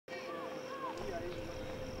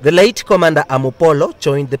The late Commander Amupolo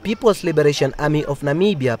joined the People's Liberation Army of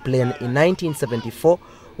Namibia plan in 1974,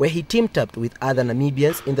 where he teamed up with other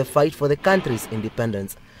Namibians in the fight for the country's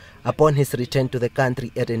independence. Upon his return to the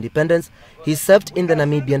country at independence, he served in the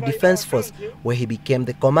Namibian Defense Force, where he became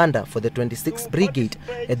the commander for the 26th Brigade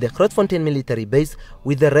at the Grootfontein military base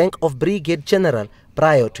with the rank of Brigade General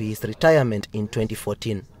prior to his retirement in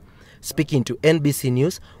 2014. Speaking to NBC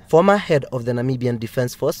News, former head of the Namibian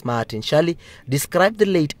Defense Force, Martin Shali, described the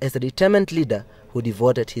late as a determined leader who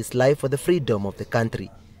devoted his life for the freedom of the country.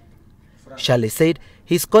 Shali said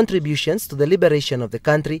his contributions to the liberation of the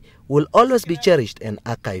country will always be cherished and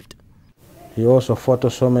archived. He also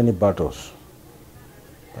fought so many battles,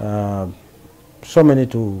 so many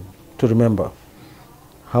to remember.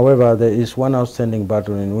 However, there is one outstanding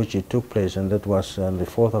battle in which it took place, and that was on the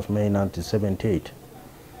 4th of May 1978.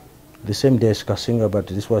 The same day as Kasinga, but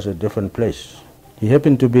this was a different place. He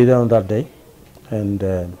happened to be there on that day,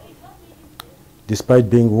 and despite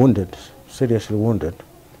being wounded, seriously wounded,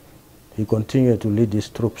 he continued to lead his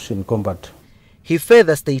troops in combat. He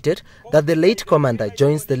further stated that the late commander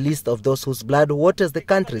joins the list of those whose blood waters the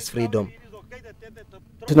country's freedom.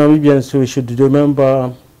 As Namibians, we should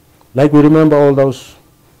remember, like we remember all those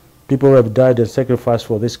people who have died and sacrificed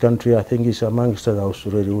for this country. I think he's amongst those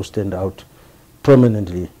really who stand out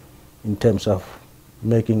prominently in terms of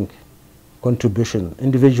making contribution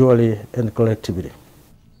individually and collectively.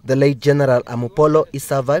 The late General Amupolo is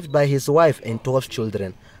survived by his wife and 12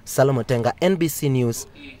 children. Salomon Tenga, NBC News,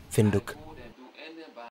 Windhoek.